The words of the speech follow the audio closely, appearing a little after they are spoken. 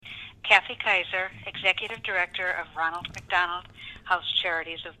Kathy Keiser, Executive Director of Ronald McDonald House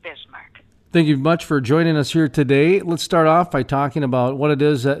Charities of Bismarck. Thank you much for joining us here today. Let's start off by talking about what it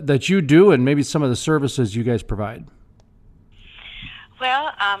is that you do and maybe some of the services you guys provide. Well,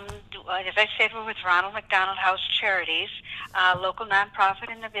 as I said, we're with Ronald McDonald House Charities, a local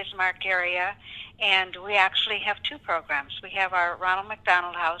nonprofit in the Bismarck area, and we actually have two programs. We have our Ronald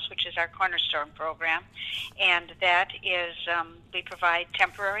McDonald House, which is our cornerstone program, and that is we provide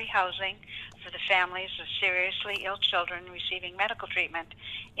temporary housing for the families of seriously ill children receiving medical treatment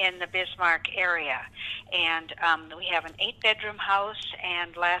in the Bismarck area. And we have an 8-bedroom house,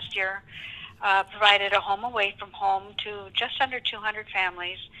 and last year provided a home away from home to just under 200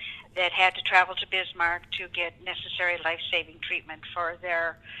 families that had to travel to Bismarck to get necessary life-saving treatment for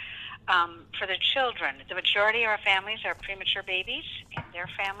their children. The majority of our families are premature babies and their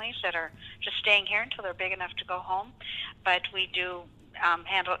families that are just staying here until they're big enough to go home. But we do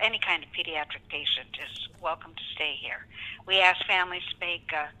handle any kind of pediatric patient is welcome to stay here. We ask families to make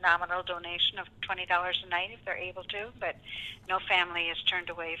a nominal donation of $20 a night if they're able to, but no family is turned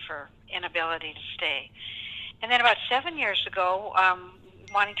away for inability to stay. And then about 7 years ago,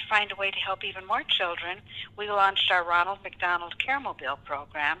 wanting to find a way to help even more children, we launched our Ronald McDonald Care-Mobile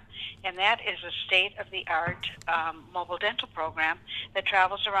program, and that is a state-of-the-art mobile dental program that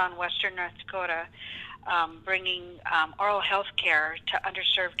travels around western North Dakota, bringing oral health care to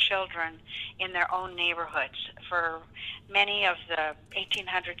underserved children in their own neighborhoods. For many of the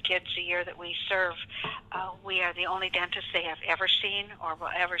 1,800 kids a year that we serve, we are the only dentist they have ever seen or will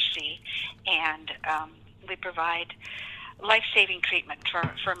ever see, and we provide life-saving treatment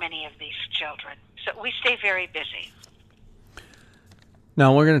for many of these children. So we stay very busy.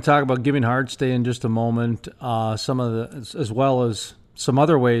 Now, we're going to talk about Giving Hearts Day in just a moment, some of the, as well as some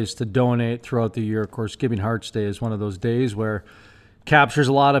other ways to donate throughout the year. Of course, Giving Hearts Day is one of those days where captures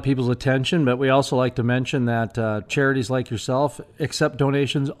a lot of people's attention, but we also like to mention that charities like yourself accept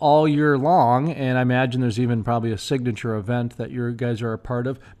donations all year long, and I imagine there's even probably a signature event that you guys are a part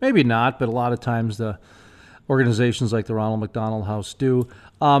of. Maybe not, but a lot of times the organizations like the Ronald McDonald House do.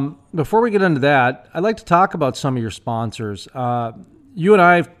 Before we get into that, I'd like to talk about some of your sponsors. You and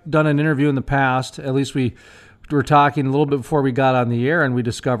I have done an interview in the past. At least we were talking a little bit before we got on the air, and we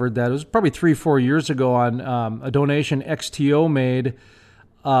discovered that it was probably 3-4 years ago on a donation XTO made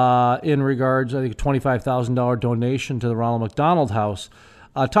in regards, I think, a $25,000 donation to the Ronald McDonald House.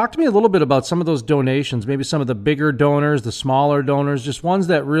 Talk to me a little bit about some of those donations, maybe some of the bigger donors, the smaller donors, just ones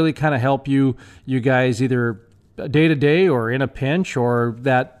that really kind of help you guys either day to day or in a pinch, or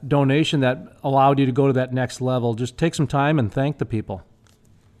that donation that allowed you to go to that next level. Just take some time and thank the people.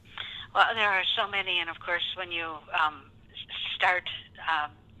 Well, there are so many, and of course, when you start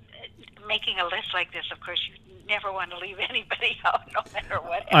making a list like this, of course, you never want to leave anybody out, no matter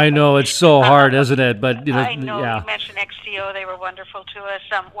what happens. I know, it's so hard, isn't it? But I know, yeah. You mentioned XTO; they were wonderful to us.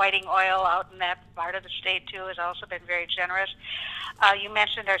 Whiting Oil out in that part of the state too has also been very generous. You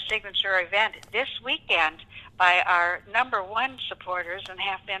mentioned our signature event this weekend by our number one supporters and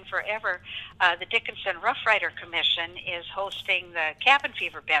have been forever. The Dickinson Rough Rider Commission is hosting the Cabin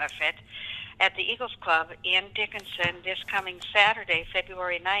Fever benefit at the Eagles Club in Dickinson this coming Saturday,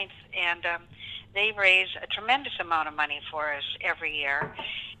 February 9th, and they raise a tremendous amount of money for us every year.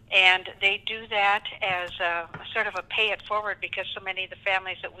 And they do that as a sort of a pay it forward, because so many of the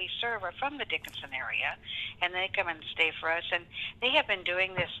families that we serve are from the Dickinson area, and they come and stay for us. And they have been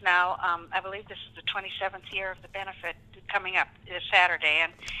doing this now, I believe this is the 27th year of the benefit coming up this Saturday.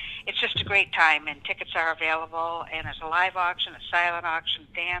 And it's just a great time, and tickets are available, and there's a live auction, a silent auction,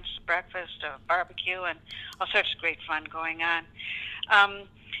 dance, breakfast, a barbecue, and all sorts of great fun going on.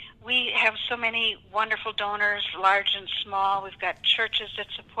 We have so many wonderful donors, large and small. We've got churches that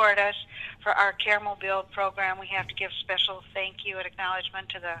support us. For our Care-Mobile program, we have to give special thank you and acknowledgement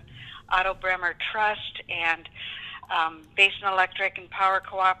to the Otto Bremer Trust and Basin Electric and Power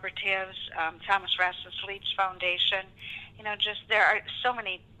Cooperatives, Thomas Rasmus Leach Foundation. You know, just there are so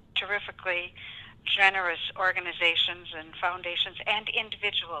many terrifically generous organizations and foundations and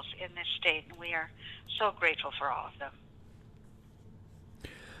individuals in this state, and we are so grateful for all of them.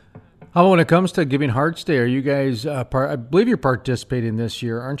 How when it comes to Giving Hearts Day, are you guys I believe you're participating this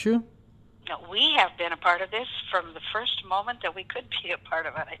year, aren't you? No, we have been a part of this from the first moment that we could be a part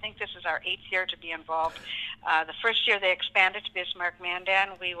of it. I think this is our 8th year to be involved. The first year they expanded to Bismarck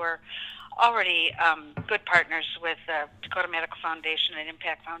Mandan, we were already good partners with Dakota Medical Foundation and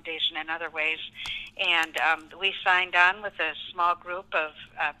Impact Foundation in other ways, and we signed on with a small group of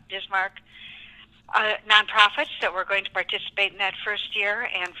Bismarck nonprofits that were going to participate in that first year,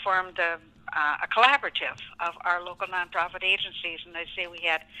 and formed a collaborative of our local nonprofit agencies, and I say we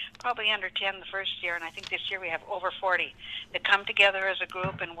had probably under 10 the first year, and I think this year we have over 40 that come together as a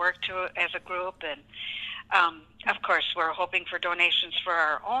group and work as a group. And of course, we're hoping for donations for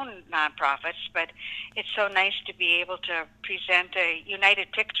our own nonprofits, but it's so nice to be able to present a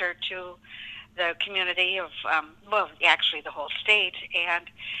united picture to the community of, well, actually the whole state, and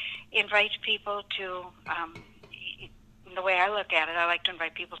invite people to, the way I look at it, I like to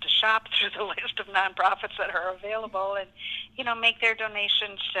invite people to shop through the list of nonprofits that are available and, make their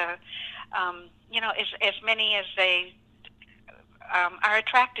donations to, as many as they are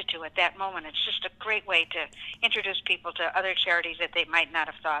attracted to at that moment. It's just a great way to introduce people to other charities that they might not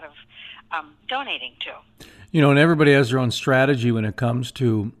have thought of donating to. And everybody has their own strategy when it comes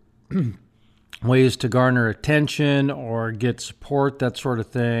to ways to garner attention or get support, that sort of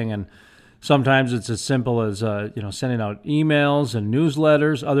thing. And sometimes it's as simple as sending out emails and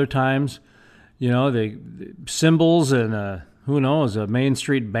newsletters. Other times, the symbols and who knows, a Main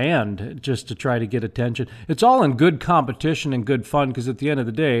Street band just to try to get attention. It's all in good competition and good fun, because at the end of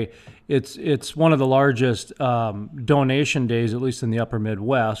the day, it's one of the largest donation days, at least in the Upper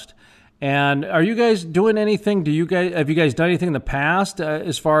Midwest. And are you guys doing anything? Have you guys done anything in the past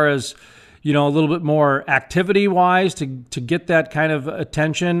as far as a little bit more activity-wise to get that kind of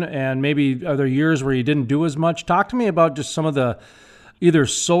attention? And maybe are there years where you didn't do as much? Talk to me about just some of the either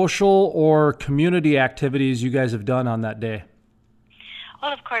social or community activities you guys have done on that day.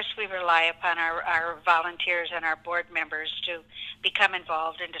 Well, of course, we rely upon our volunteers and our board members to become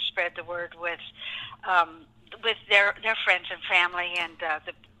involved and to spread the word with their friends and family and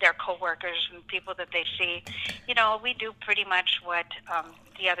their coworkers and people that they see. We do pretty much what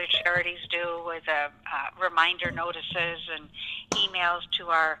the other charities do with reminder notices and emails to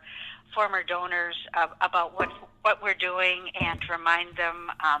our former donors about what we're doing, and to remind them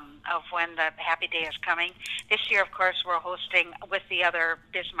of when the Happy Day is coming. This year, of course, we're hosting with the other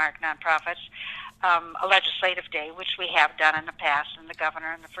Bismarck nonprofits a legislative day, which we have done in the past, and the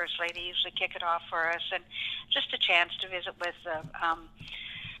governor and the first lady usually kick it off for us, and just a chance to visit with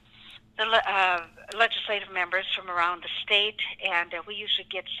the legislative members from around the state, and we usually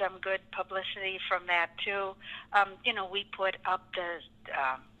get some good publicity from that too. We put up the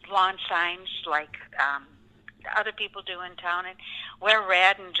lawn signs like other people do in town, and wear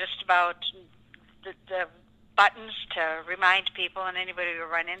red and just about the buttons to remind people and anybody we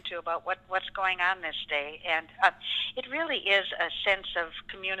run into about what's going on this day. And it really is a sense of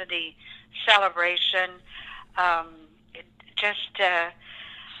community celebration.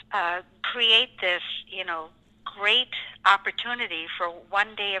 Create this, great opportunity for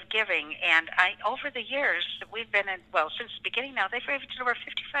one day of giving. And over the years that we've been since the beginning now, they've raised over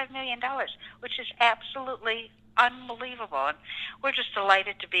 $55 million, which is absolutely unbelievable. And we're just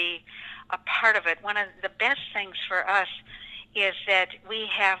delighted to be a part of it. One of the best things for us is that we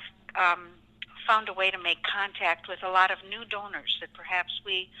have found a way to make contact with a lot of new donors that perhaps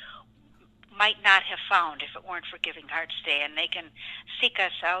we might not have found if it weren't for Giving Hearts Day, and they can seek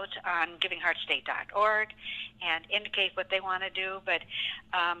us out on givingheartsday.org and indicate what they want to do. But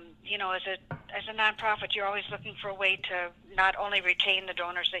as a nonprofit, you're always looking for a way to not only retain the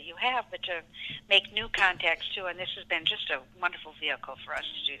donors that you have, but to make new contacts too. And this has been just a wonderful vehicle for us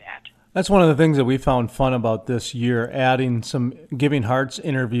to do that. That's one of the things that we found fun about this year, adding some Giving Hearts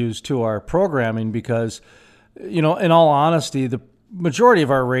interviews to our programming, because, in all honesty, the majority of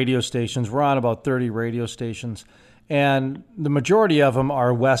our radio stations, we're on about 30 radio stations, and the majority of them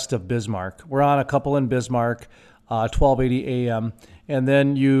are west of Bismarck. We're on a couple in Bismarck, 1280 AM, and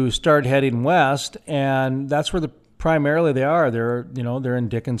then you start heading west, and that's where primarily they are. They're in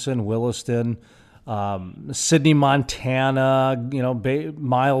Dickinson, Williston, Sidney, Montana,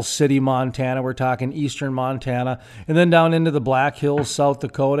 Miles City, Montana. We're talking eastern Montana, and then down into the Black Hills, South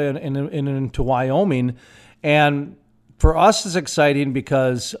Dakota, and into Wyoming. And for us, it's exciting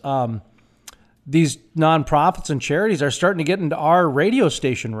because these nonprofits and charities are starting to get into our radio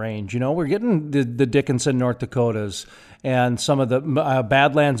station range. We're getting the Dickinson, North Dakotas, and some of the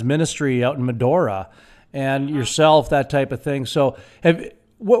Badlands Ministry out in Medora, and yourself, that type of thing. So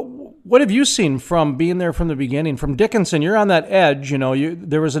what have you seen from being there from the beginning? From Dickinson, you're on that edge.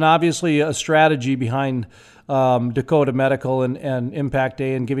 There was obviously a strategy behind Dakota Medical and Impact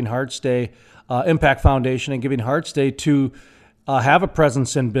Day and Giving Hearts Day, Impact Foundation and Giving Hearts Day, to have a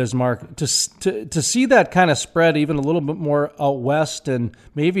presence in Bismarck, to see that kind of spread even a little bit more out west, and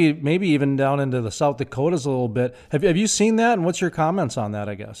maybe even down into the South Dakotas a little bit. Have you seen that, and what's your comments on that,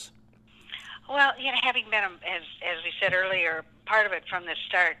 I guess? Well, having been, as we said earlier, part of it from the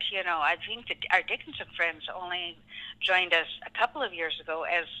start. I think that our Dickinson friends only joined us a couple of years ago,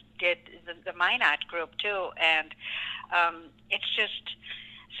 as did the Minot group too, and it's just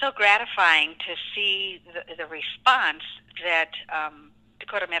so gratifying to see the response that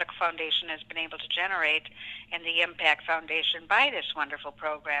Dakota Medical Foundation has been able to generate, and the Impact Foundation by this wonderful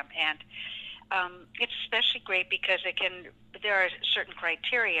program. And it's especially great because there are certain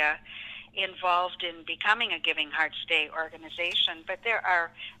criteria involved in becoming a Giving Hearts Day organization, but there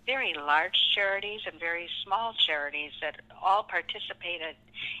are very large charities and very small charities that all participated.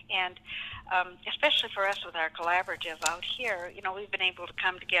 And especially for us with our collaborative out here, we've been able to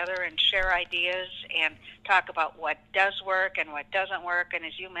come together and share ideas and talk about what does work and what doesn't work. And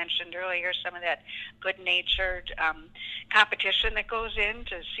as you mentioned earlier, some of that good-natured competition that goes in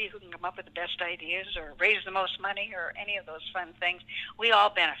to see who can come up with the best ideas or raise the most money or any of those fun things. We all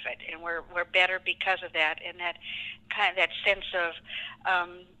benefit, and we're better because of that, and that sense of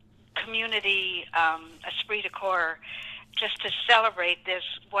community esprit de corps, just to celebrate this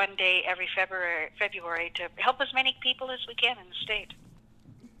one day every February to help as many people as we can in the state.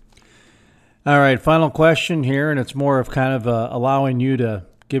 All right, final question here, and it's more of kind of allowing you to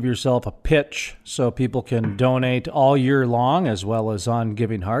give yourself a pitch so people can donate all year long as well as on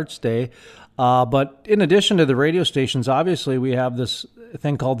Giving Hearts Day. But in addition to the radio stations, obviously we have this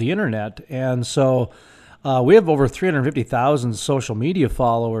thing called the internet, and so we have over 350,000 social media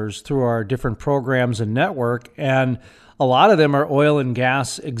followers through our different programs and network, and a lot of them are oil and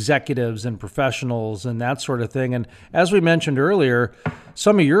gas executives and professionals and that sort of thing. And as we mentioned earlier,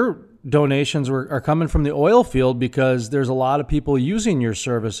 some of your donations are coming from the oil field because there's a lot of people using your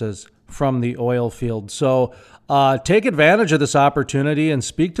services from the oil field. So take advantage of this opportunity and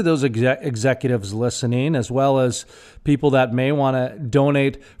speak to those executives listening, as well as people that may want to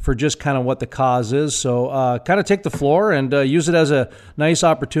donate for just kind of what the cause is. So kind of take the floor and use it as a nice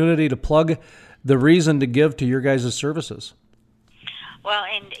opportunity to plug the reason to give to your guys' services. Well,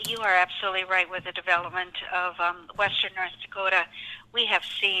 and you are absolutely right with the development of Western North Dakota. We have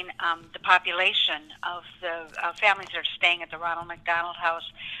seen the population of the families that are staying at the Ronald McDonald House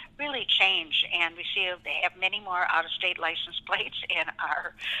really change, and we see they have many more out-of-state license plates in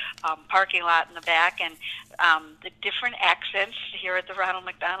our parking lot in the back, and the different accents here at the Ronald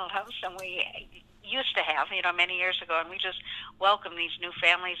McDonald House, and we used to have, many years ago, and we just welcome these new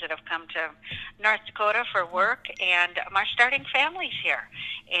families that have come to North Dakota for work and are starting families here.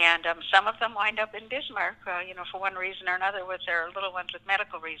 And some of them wind up in Bismarck, for one reason or another with their little ones with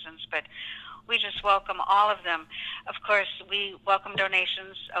medical reasons, but we just welcome all of them. Of course, we welcome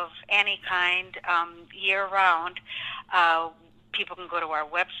donations of any kind year-round. People can go to our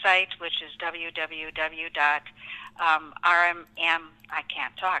website, which is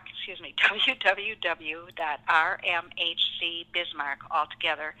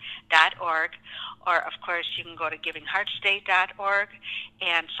Or, of course, you can go to givingheartsday.org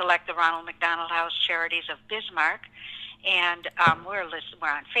and select the Ronald McDonald House Charities of Bismarck. And we're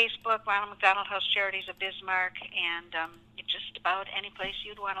on Facebook, Ronald McDonald House Charities of Bismarck, and just about any place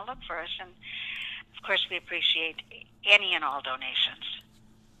you'd want to look for us. And, of course, we appreciate any and all donations.